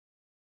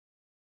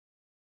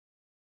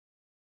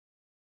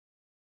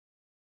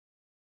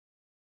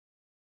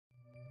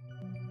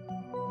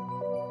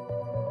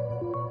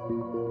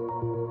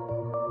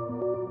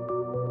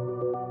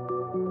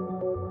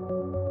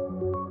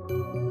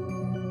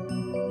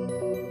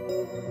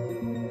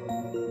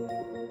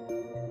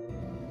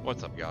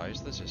What's up,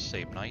 guys? This is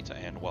Save Knight,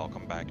 and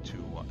welcome back to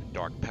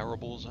Dark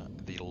Parables,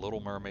 The Little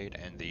Mermaid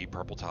and the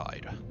Purple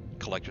Tide,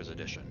 Collector's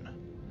Edition.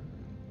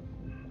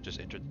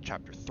 Just entered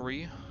Chapter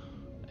 3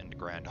 in the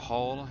Grand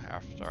Hall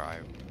after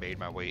I made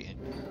my way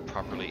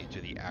properly into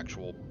the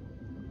actual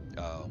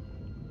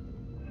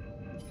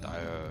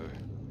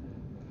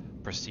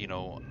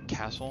Pristino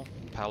Castle,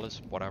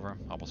 Palace, whatever.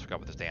 I almost forgot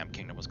what this damn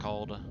kingdom was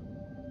called.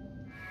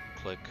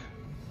 Click.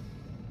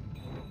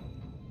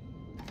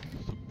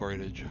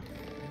 Braidage.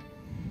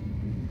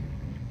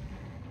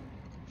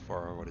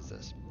 For, what is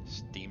this?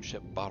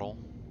 Steamship bottle.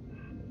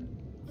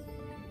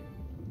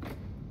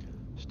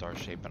 Star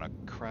shape and a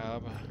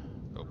crab.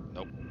 Oh,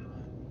 nope.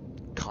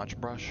 Conch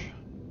brush.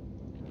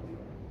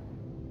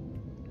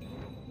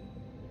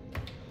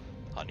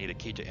 I'll need a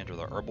key to enter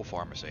the herbal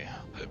pharmacy.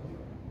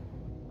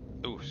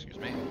 Oh, excuse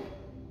me.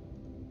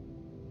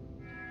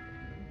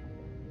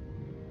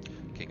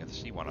 King of the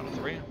Sea, 1 out of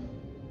 3.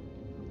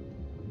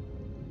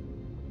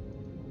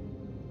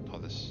 Oh,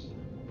 this.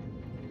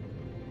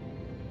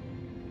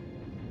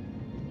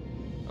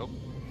 Oh.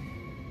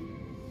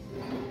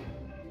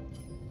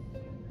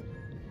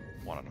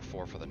 1 out of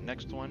 4 for the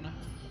next one.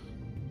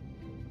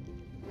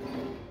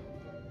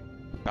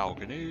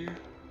 Balcony.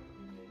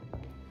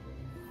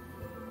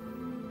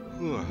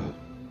 Is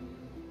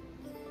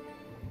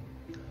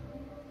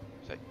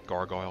that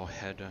gargoyle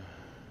head?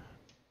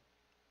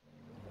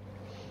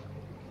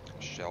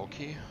 Shell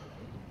key.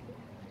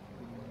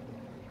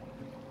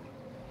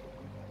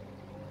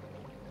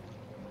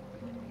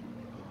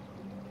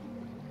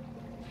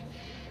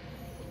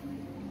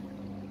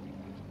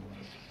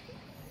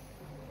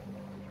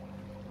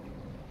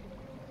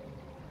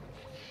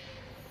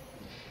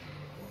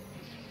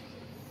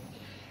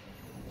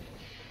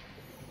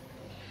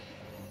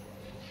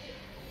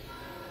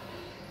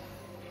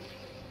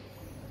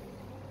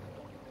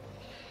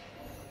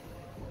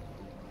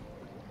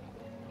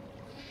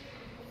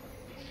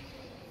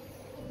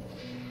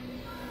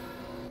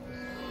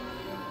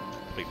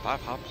 Complete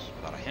 5 hops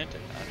without a hint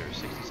in under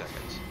 60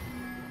 seconds.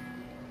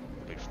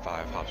 Complete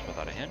 5 hops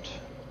without a hint.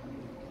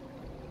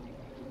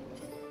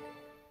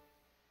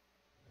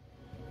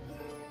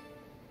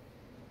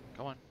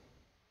 Come on.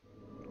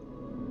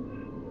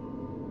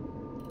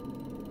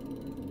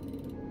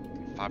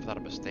 5 without a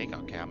mistake?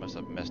 Okay, I must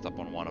have messed up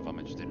on one of them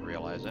and just didn't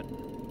realize it.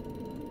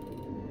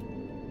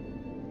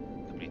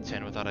 Complete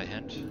 10 without a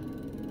hint.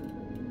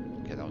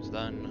 Okay, that one's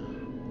done.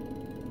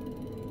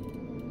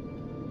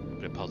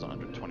 Complete a puzzle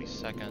under 20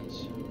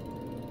 seconds.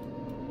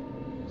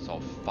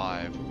 Solve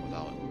 5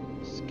 without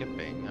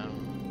skipping.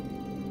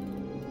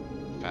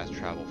 Fast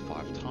travel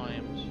 5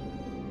 times.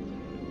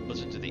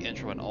 Listen to the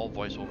intro and all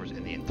voiceovers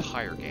in the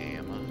entire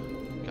game.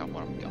 I'm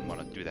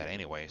gonna do that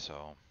anyway,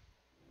 so.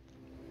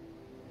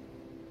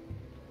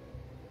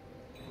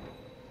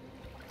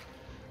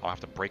 I'll have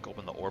to break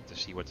open the orb to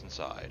see what's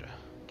inside.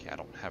 Okay, I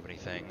don't have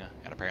anything,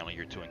 and apparently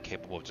you're too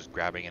incapable of just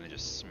grabbing it and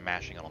just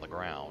smashing it on the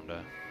ground.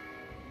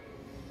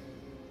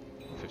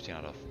 15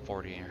 out of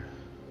 40.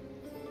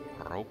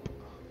 Rope.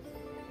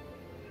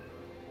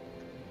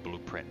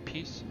 Blueprint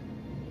piece.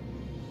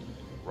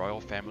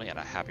 Royal family and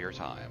a happier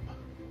time.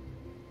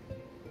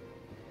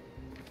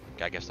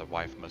 I guess the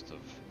wife must have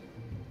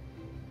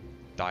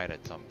died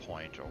at some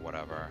point or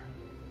whatever.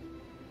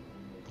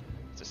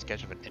 It's a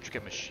sketch of an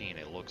intricate machine.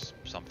 It looks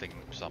something,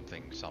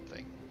 something,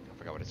 something. I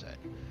forgot what it said.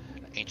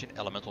 An ancient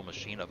elemental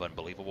machine of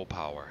unbelievable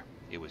power.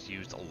 It was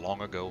used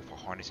long ago for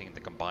harnessing the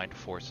combined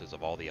forces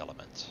of all the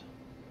elements.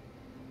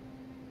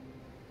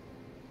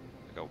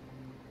 Go.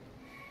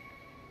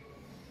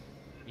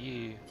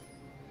 Yeah.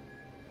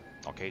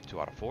 Okay, 2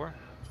 out of 4.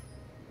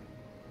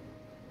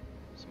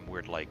 Some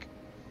weird, like,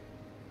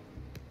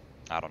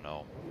 I don't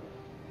know,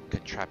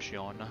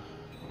 contraption.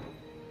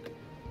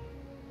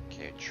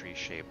 Okay, tree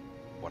shape,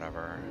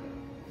 whatever.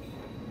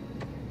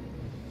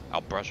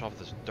 I'll brush off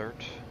this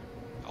dirt.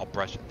 I'll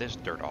brush this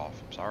dirt off,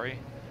 I'm sorry,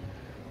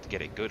 to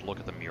get a good look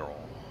at the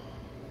mural.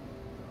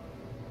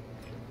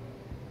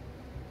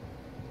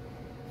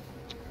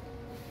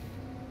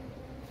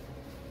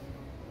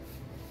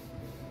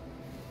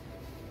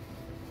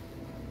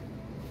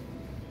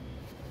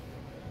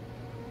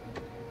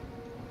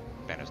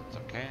 It's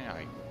okay,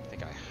 I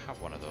think I have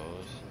one of those.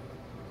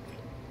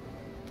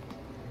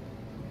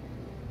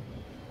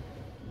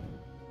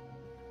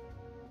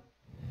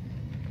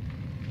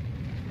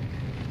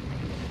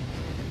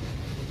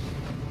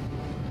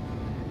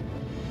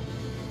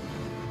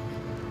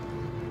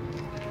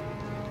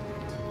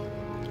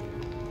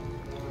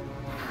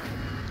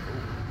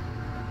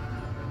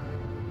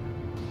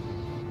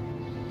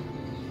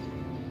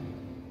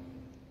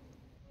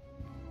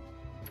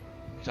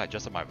 I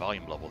adjusted my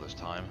volume level this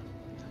time.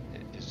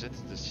 Is it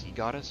the sea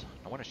goddess?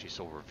 No wonder she's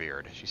so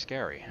revered. She's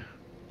scary.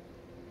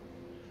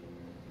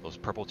 Those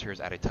purple tears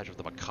add a touch of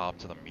the macabre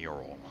to the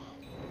mural.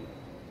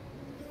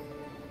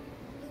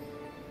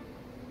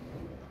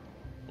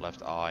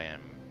 Left eye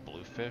and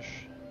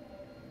bluefish.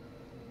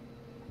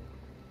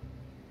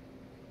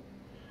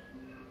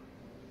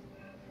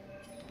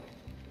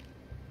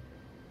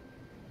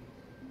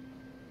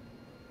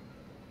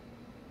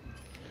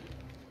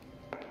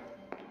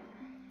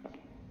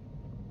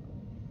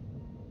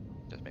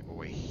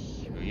 Wait.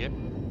 Yep.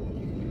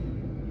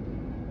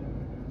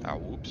 Ah,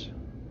 whoops.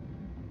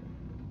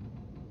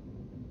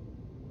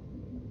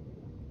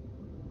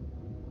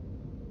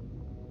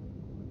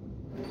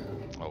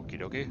 Okie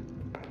dokie.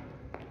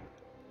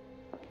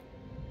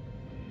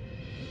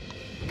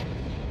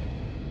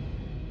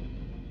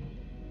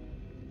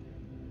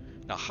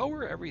 Now, how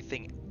is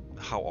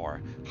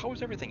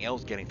everything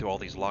else getting through all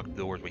these locked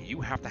doors when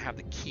you have to have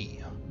the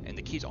key, and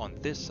the key's on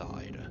this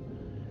side?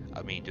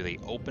 I mean, do they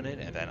open it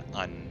and then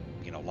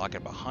lock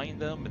it behind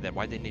them, and then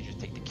why didn't they just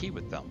take the key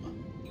with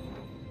them?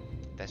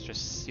 That's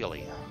just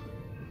silly.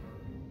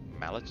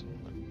 Mallet?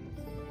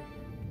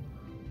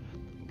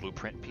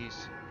 Blueprint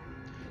piece?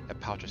 That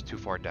pouch is too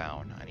far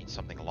down. I need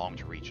something long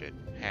to reach it.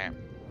 Heh.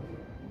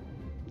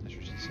 That's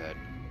what she said.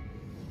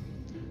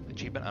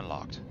 Achievement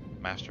unlocked.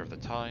 Master of the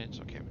Tides.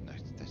 Okay,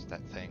 that's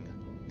that thing.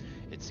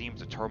 It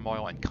seems the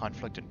turmoil and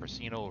conflict in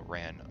Brasino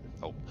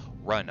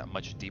run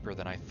much deeper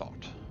than I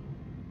thought.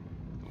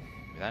 Ooh,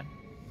 hear that?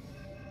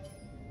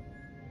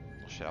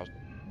 Oh shit, I was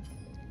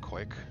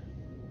quick.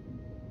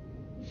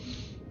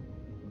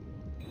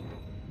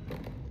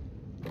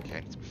 Okay, I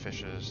need some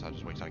fishes. I'll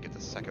just wait till I get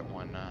the second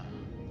one.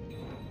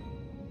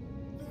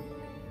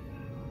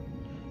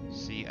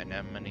 Sea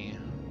anemone.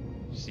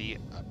 Sea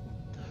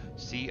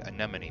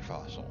anemone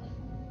fossil.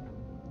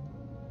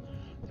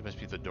 It must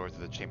be the door to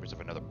the chambers of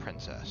another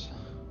princess.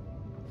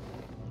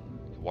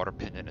 The water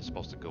pendant is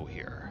supposed to go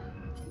here.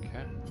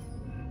 Okay.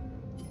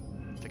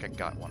 I think I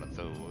got one of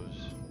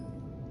those.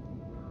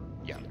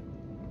 Yeah.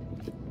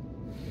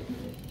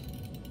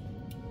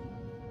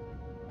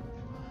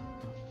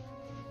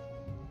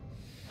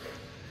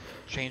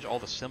 Change all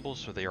the symbols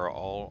so they are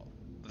all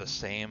the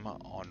same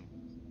on...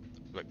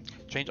 Wait.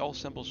 Change all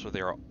symbols so they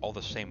are all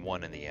the same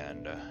one in the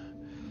end.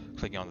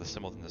 Clicking on the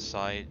symbol on the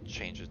side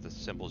changes the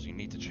symbols you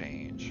need to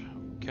change.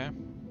 Okay.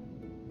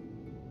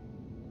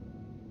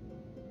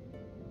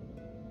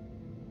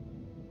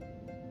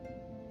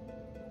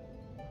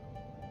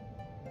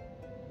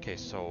 Okay,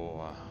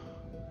 so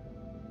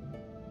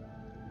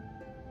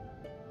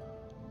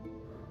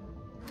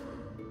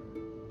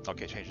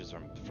okay, changes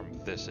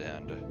from this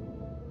end.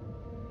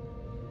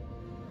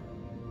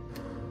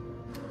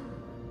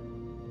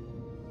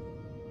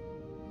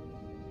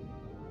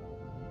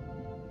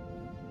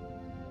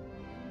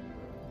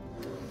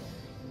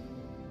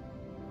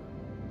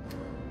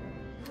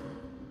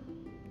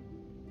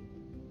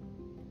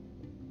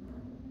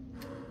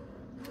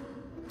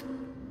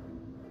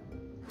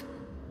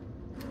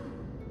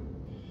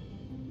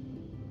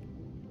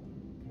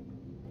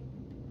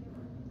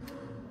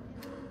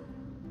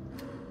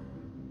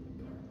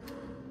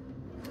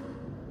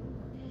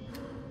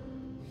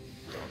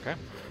 Okay.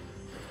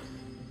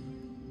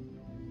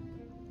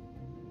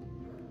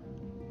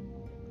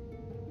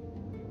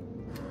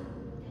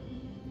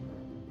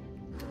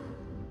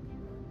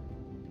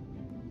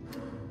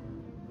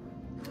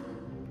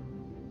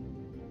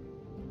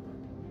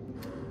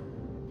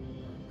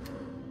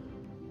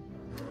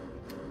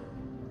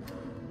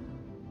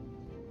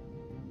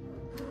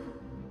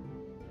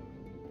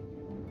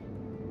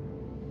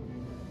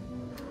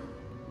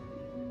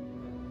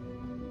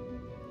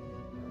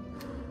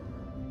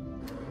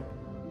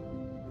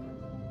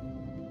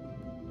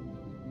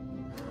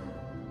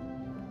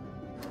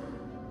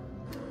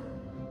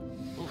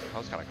 That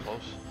was kind of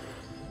close.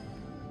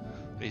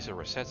 These are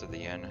resets at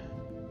the end.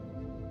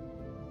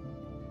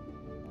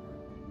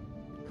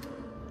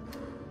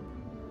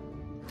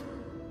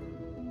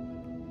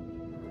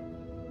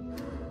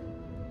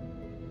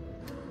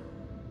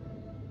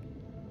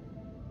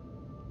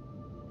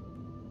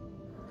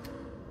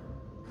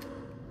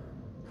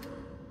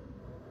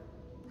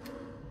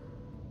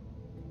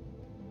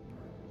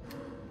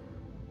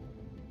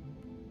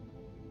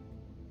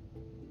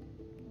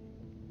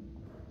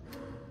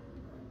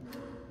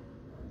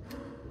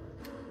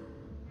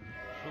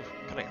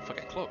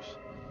 Fucking close.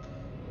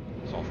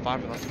 So all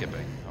 5 without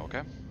skipping.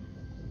 Okay.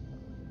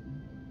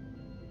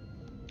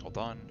 Hold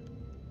on.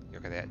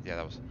 Okay, yeah,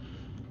 that was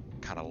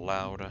kind of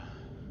loud.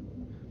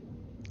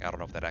 I don't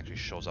know if that actually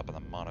shows up on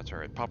the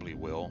monitor. It probably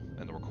will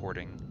in the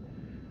recording.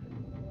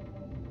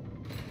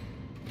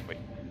 Wait,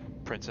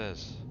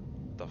 Princess...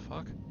 the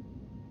fuck?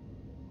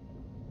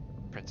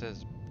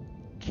 Princess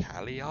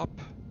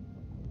Calliope?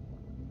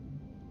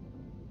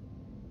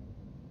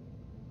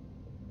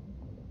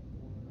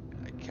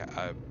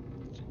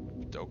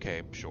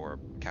 Okay, sure,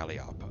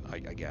 Calliope, I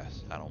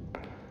guess. I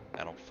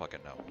don't fucking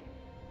know.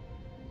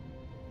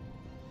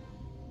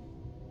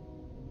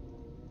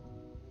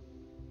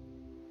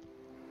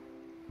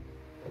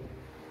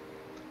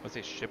 What's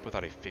a ship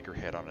without a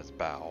figurehead on its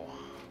bow?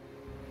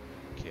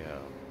 Okay,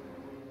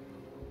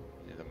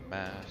 the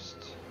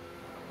mast,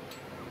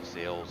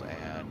 sails,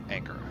 and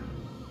anchor.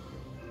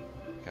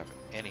 Don't have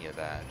any of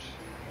that.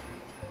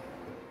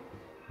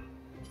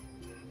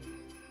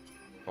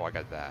 Oh, I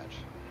got that.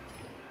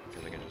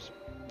 Because I can just...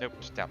 Nope,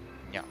 stop.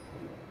 Yeah.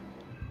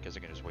 Because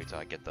I can just wait till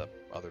I get the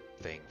other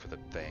thing for the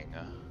thing.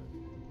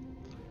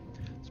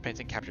 This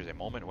painting captures a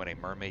moment when a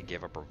mermaid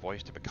gave up her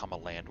voice to become a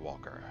land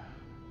walker.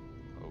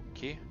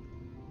 Okay.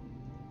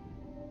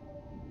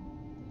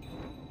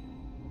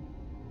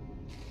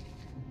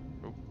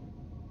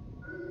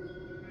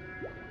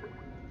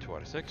 2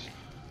 out of 6.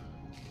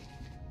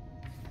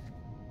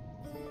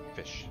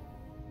 Fish.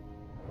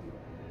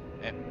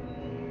 And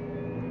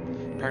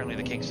apparently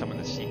the king summoned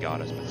the sea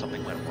goddess, but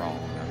something went wrong.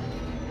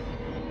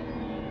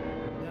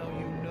 Now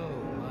you know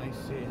my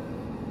sin.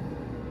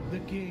 The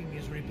king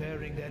is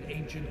repairing that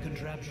ancient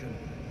contraption,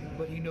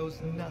 but he knows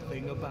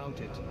nothing about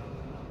it.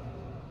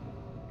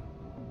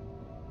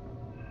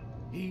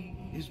 He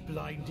is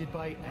blinded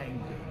by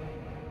anger.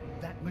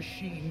 That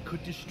machine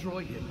could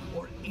destroy him,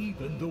 or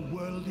even the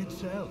world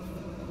itself.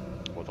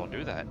 Well, don't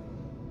do that.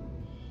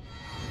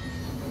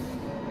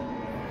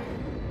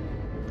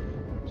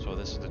 So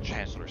this is the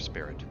Chancellor's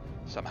spirit.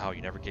 Somehow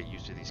you never get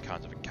used to these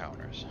kinds of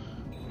encounters.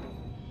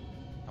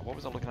 Now, what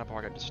was I looking up before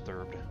I got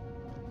disturbed?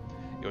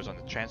 It was on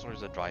the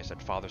Chancellor's advice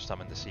that Father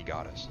summoned the sea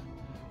goddess.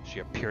 She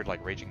appeared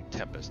like raging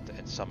tempest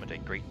and summoned a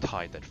great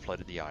tide that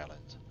flooded the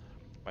island.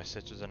 My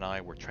sisters and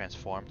I were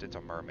transformed into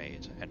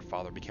mermaids, and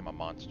Father became a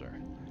monster.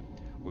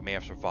 We may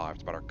have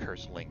survived, but our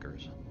curse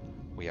lingers.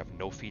 We have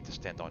no feet to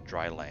stand on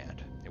dry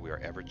land, and we are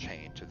ever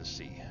chained to the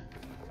sea.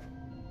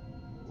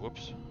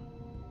 Whoops.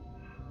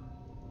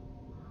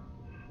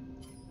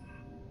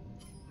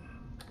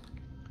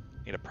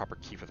 Need a proper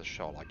key for the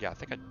shell lock. Yeah, I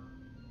think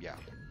yeah.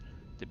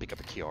 Did pick up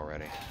a key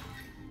already.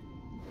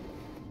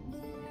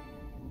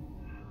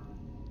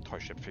 Toy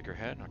ship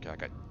figurehead. Okay, I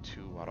got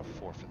 2 out of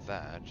 4 for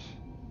that.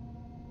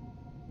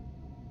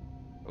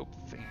 Oh,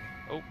 thing.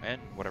 Oh, and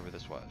whatever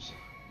this was.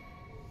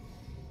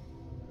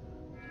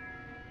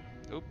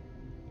 Oop.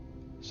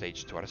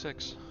 Sage 2 out of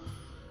 6.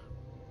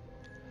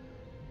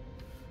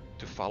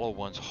 To follow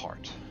one's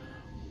heart.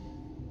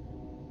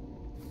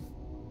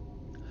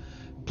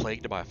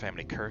 Plagued by a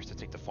family curse to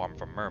take the form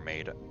of a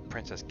mermaid,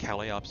 Princess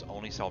Calliope's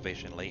only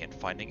salvation lay in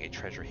finding a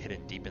treasure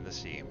hidden deep in the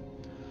sea.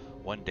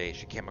 One day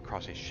she came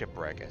across a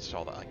shipwreck and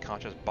saw the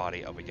unconscious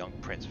body of a young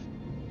prince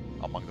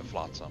among the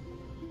flotsam.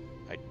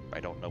 I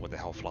don't know what the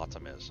hell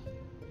flotsam is.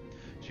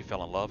 She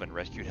fell in love and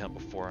rescued him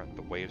before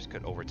the waves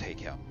could overtake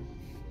him.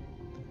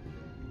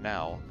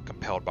 Now,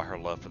 compelled by her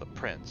love for the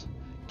prince,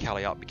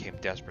 Calliope became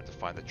desperate to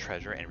find the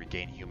treasure and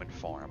regain human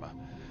form.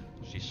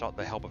 She sought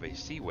the help of a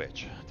sea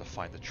witch to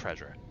find the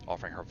treasure,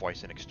 offering her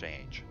voice in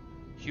exchange.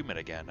 Human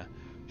again,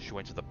 she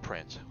went to the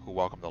prince, who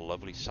welcomed the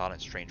lovely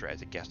silent stranger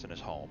as a guest in his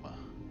home.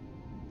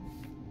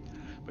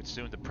 But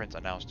soon the prince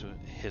announced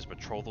his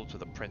betrothal to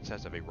the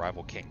princess of a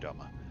rival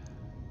kingdom.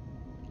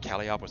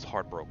 Calliope was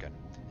heartbroken.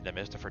 In the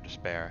midst of her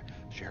despair,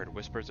 she heard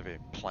whispers of a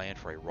plan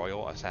for a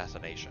royal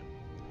assassination.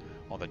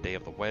 On the day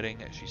of the wedding,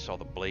 she saw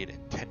the blade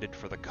intended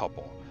for the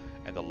couple,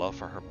 and the love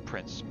for her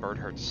prince spurred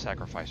her to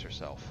sacrifice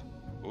herself.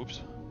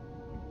 Oops.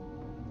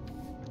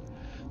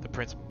 The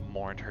prince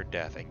mourned her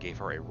death and gave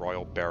her a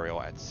royal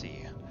burial at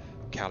sea.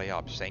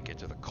 Calliope sank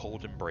into the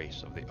cold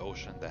embrace of the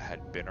ocean that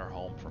had been her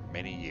home for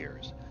many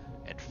years,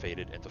 and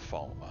faded into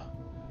foam.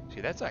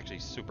 See, that's actually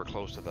super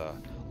close to the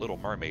Little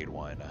Mermaid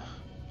one.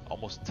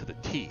 Almost to the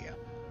T.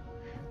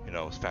 You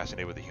know, is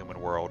fascinated with the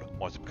human world,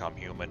 wants to become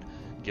human,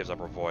 gives up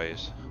her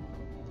voice,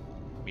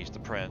 meets the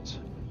prince.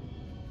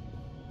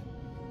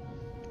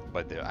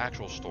 But the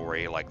actual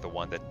story, like the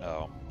one that,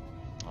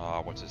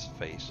 what's his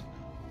face?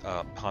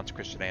 Hans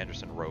Christian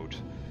Andersen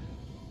wrote,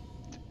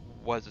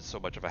 wasn't so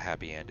much of a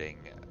happy ending.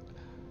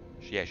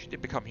 She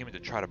did become human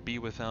to try to be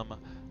with him,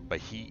 but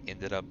he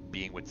ended up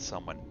being with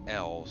someone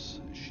else.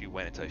 She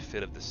went into a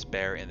fit of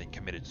despair and then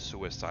committed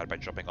suicide by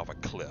jumping off a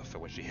cliff.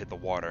 And when she hit the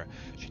water,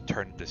 she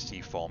turned into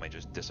sea foam and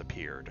just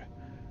disappeared.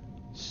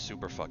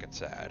 Super fucking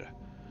sad.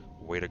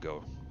 Way to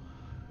go.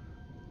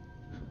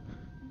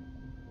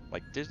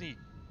 Like, Disney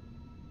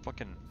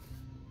fucking...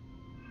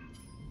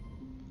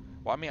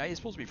 Well, I mean, it's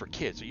supposed to be for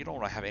kids, so you don't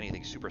want to have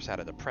anything super sad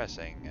and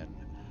depressing. And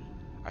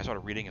I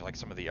started reading like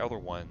some of the other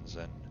ones,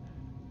 and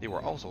they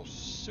were also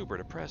super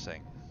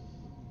depressing.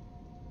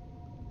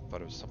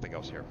 Thought it was something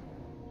else here.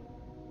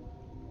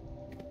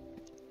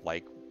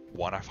 Like,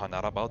 one I found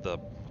out about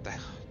what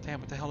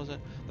the hell is it?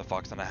 The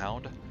Fox and the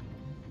Hound.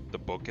 The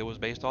book it was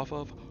based off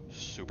of,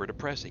 super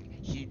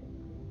depressing.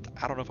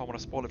 I don't know if I want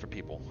to spoil it for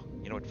people.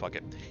 You know what, fuck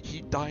it.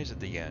 He dies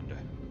at the end.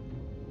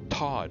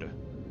 Todd.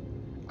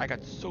 I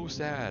got so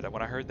sad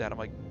when I heard that. I'm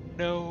like,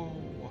 no.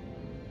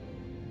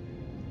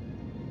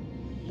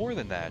 More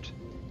than that,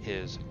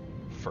 his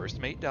first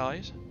mate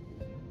dies,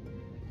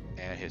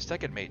 and his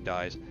second mate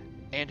dies,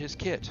 and his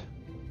kit.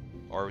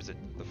 Or was it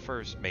the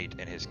first mate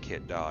and his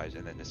kit dies,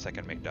 and then the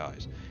second mate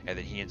dies, and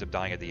then he ends up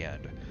dying at the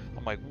end?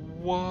 I'm like,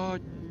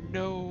 what?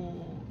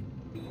 No.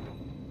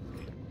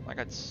 I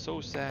got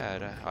so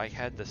sad. I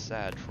had the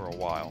sad for a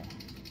while.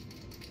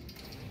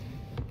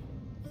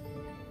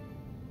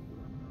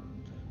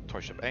 Toy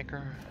ship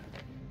anchor.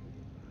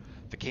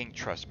 The king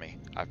trusts me.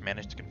 I've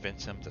managed to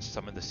convince him to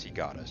summon the sea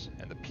goddess,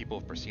 and the people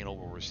of Persino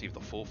will receive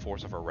the full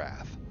force of her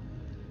wrath.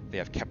 They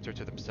have kept her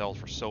to themselves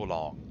for so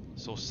long,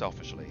 so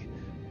selfishly.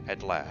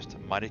 At last,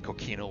 mighty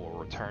Coquino will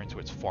return to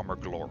its former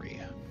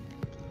glory.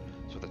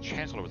 So the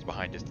Chancellor was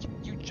behind this.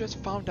 You just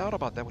found out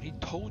about that when he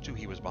told you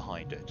he was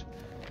behind it.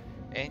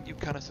 And you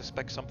kind of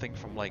suspect something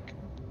from like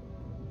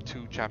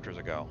 2 chapters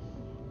ago.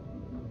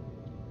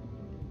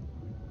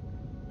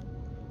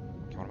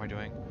 Okay, what am I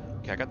doing?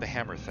 Okay, I got the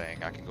hammer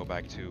thing. I can go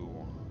back to...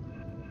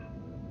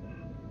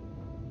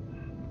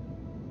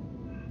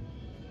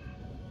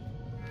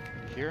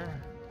 here.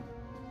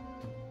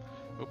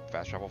 Oop,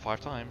 fast travel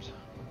 5 times.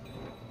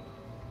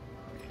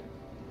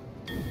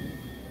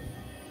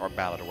 Or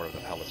ballad, or whatever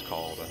the hell it's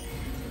called.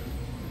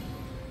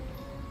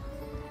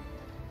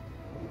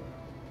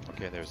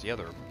 Okay, there's the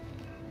other...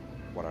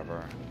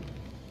 whatever.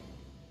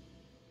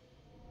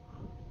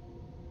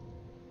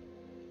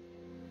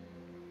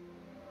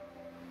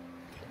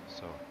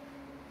 So,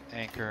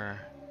 anchor,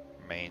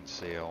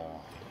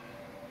 mainsail,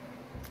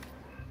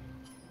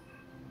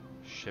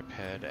 ship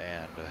head,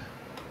 and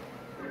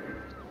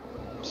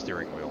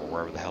steering wheel,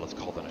 wherever the hell it's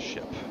called in a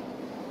ship.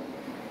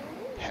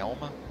 Helm?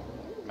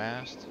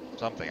 Mast?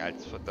 Something.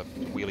 It's the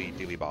wheelie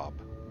dealy bob.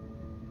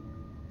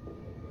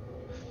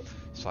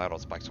 Slide all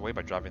spikes away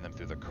by driving them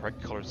through the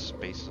correct colored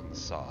space and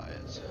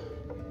size.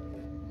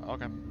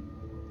 Okay.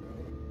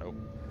 Nope.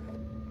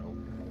 Nope.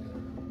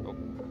 Nope.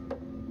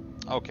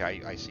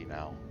 Okay, I see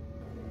now.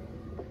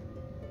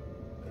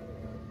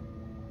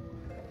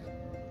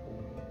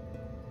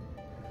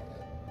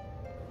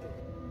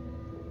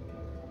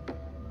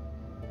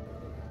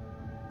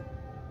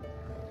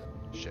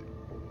 Shit.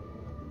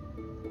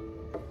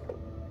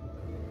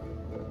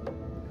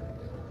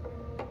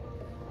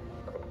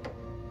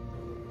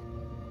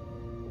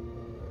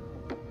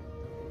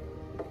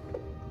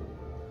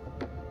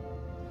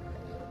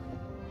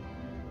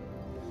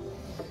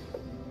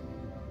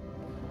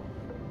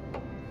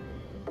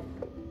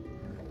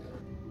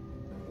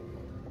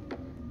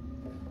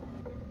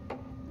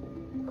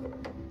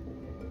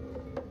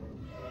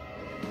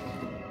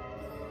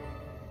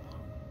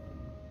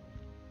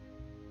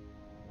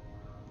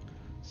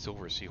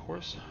 Silver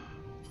seahorse.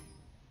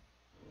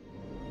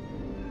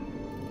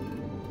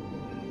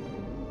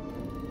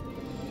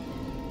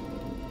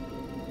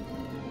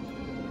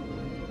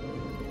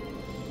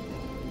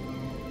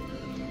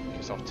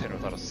 Yourself 10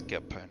 without a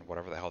skip, and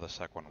whatever the hell the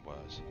second one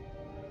was.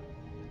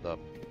 The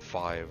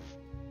 5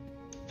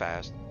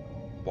 fast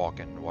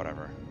walking,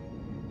 whatever.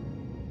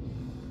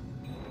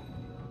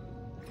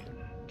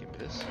 Give me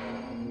this.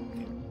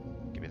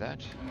 Give me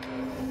that.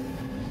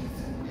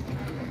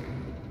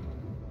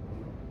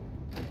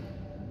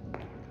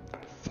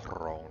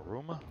 Throne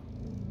room.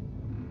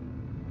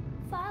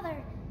 Father,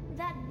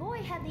 that boy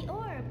had the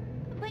orb,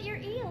 but your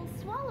eel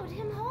swallowed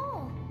him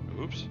whole.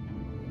 Oops.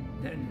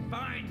 Then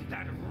find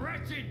that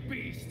wretched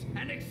beast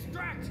and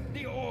extract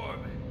the orb.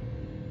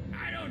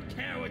 I don't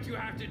care what you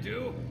have to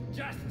do,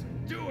 just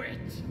do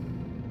it.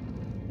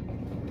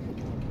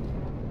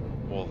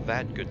 Well,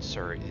 that, good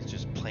sir, is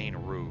just plain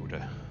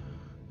rude.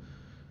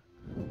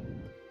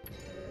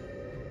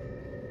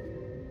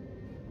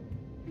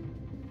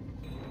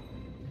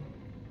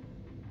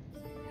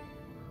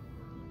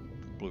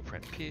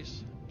 Blueprint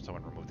piece.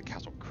 Someone remove the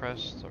castle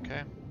crest.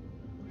 Okay.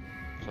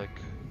 Click.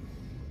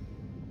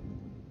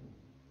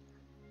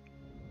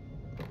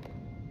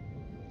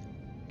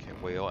 Okay,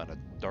 whale and a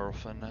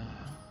dolphin.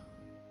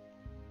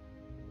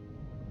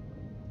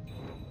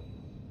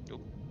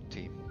 Oop,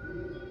 T.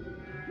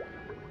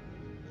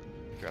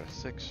 Got a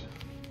 6.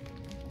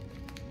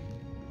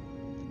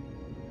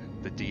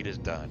 The deed is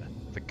done.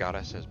 The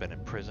goddess has been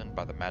imprisoned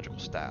by the magical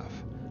staff.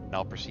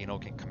 Now Persino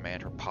can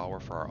command her power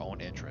for our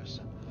own interests.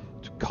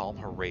 To calm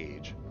her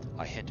rage,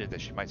 I hinted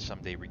that she might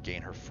someday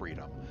regain her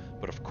freedom,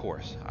 but of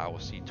course, I will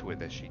see to it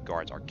that she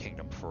guards our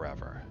kingdom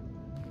forever.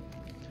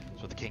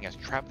 So the king has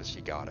trapped the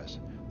sea goddess.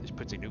 This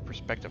puts a new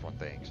perspective on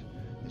things.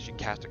 Did she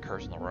cast a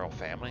curse on the royal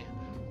family?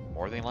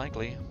 More than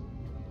likely.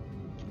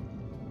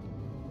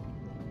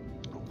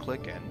 Go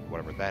click and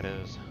whatever that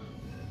is.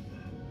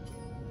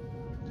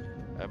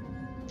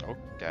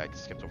 Okay, I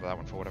skipped over that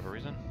one for whatever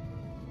reason.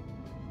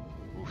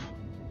 Oof.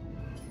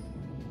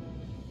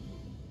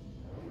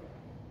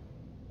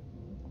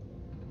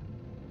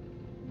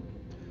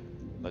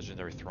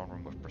 Legendary throne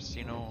room with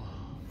Persino.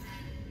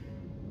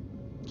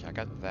 Okay, I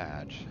got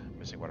that.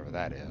 Missing whatever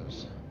that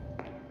is.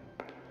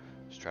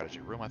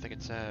 Strategy room, I think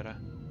it said.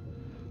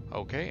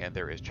 Okay, and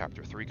there is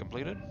chapter 3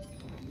 completed.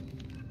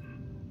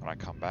 When I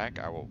come back,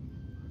 I will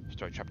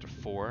start chapter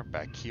 4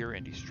 back here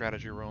in the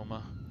strategy room.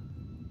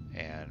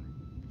 And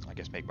I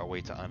guess make my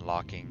way to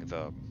unlocking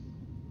the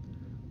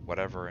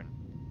whatever and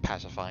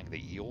pacifying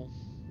the eel,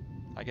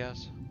 I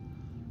guess.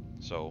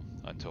 So,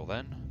 until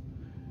then,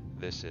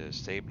 this is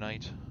Save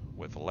Night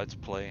with Let's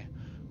Play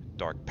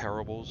Dark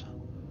Parables,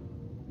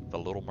 The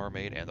Little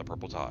Mermaid and the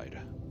Purple Tide,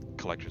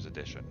 Collector's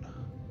Edition.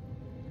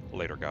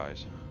 Later,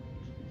 guys.